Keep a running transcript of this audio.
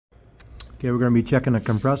Okay, we're going to be checking a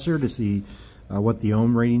compressor to see what the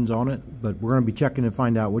ohm rating's on it, but we're going to be checking to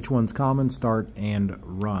find out which one's common, start, and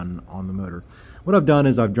run on the motor. What I've done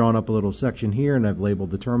is I've drawn up a little section here and I've labeled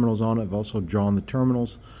the terminals on it. I've also drawn the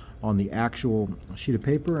terminals on the actual sheet of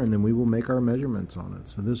paper, and then we will make our measurements on it.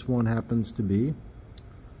 So this one happens to be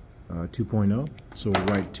 2.0, so we'll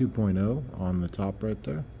write 2.0 on the top right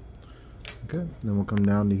there. Okay, then we'll come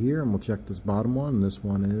down to here and we'll check this bottom one. This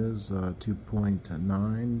one is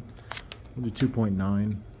 2.9. We'll do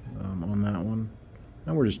 2.9 on that one.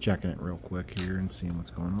 And we're just checking it real quick here and seeing what's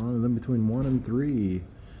going on. And then between 1 and 3,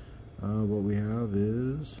 what we have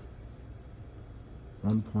is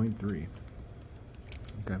 1.3.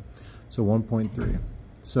 Okay, so 1.3.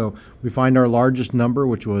 So we find our largest number,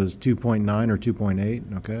 which was 2.9 or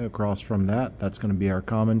 2.8. Okay, across from that, that's going to be our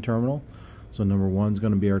common terminal. So number 1 is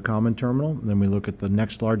going to be our common terminal. And then we look at the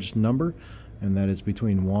next largest number, and that is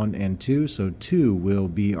between 1 and 2. So 2 will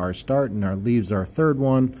be our start, and our leaves our third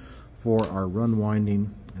one for our run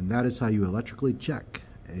winding. And that is how you electrically check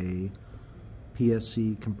a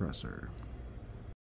PSC compressor.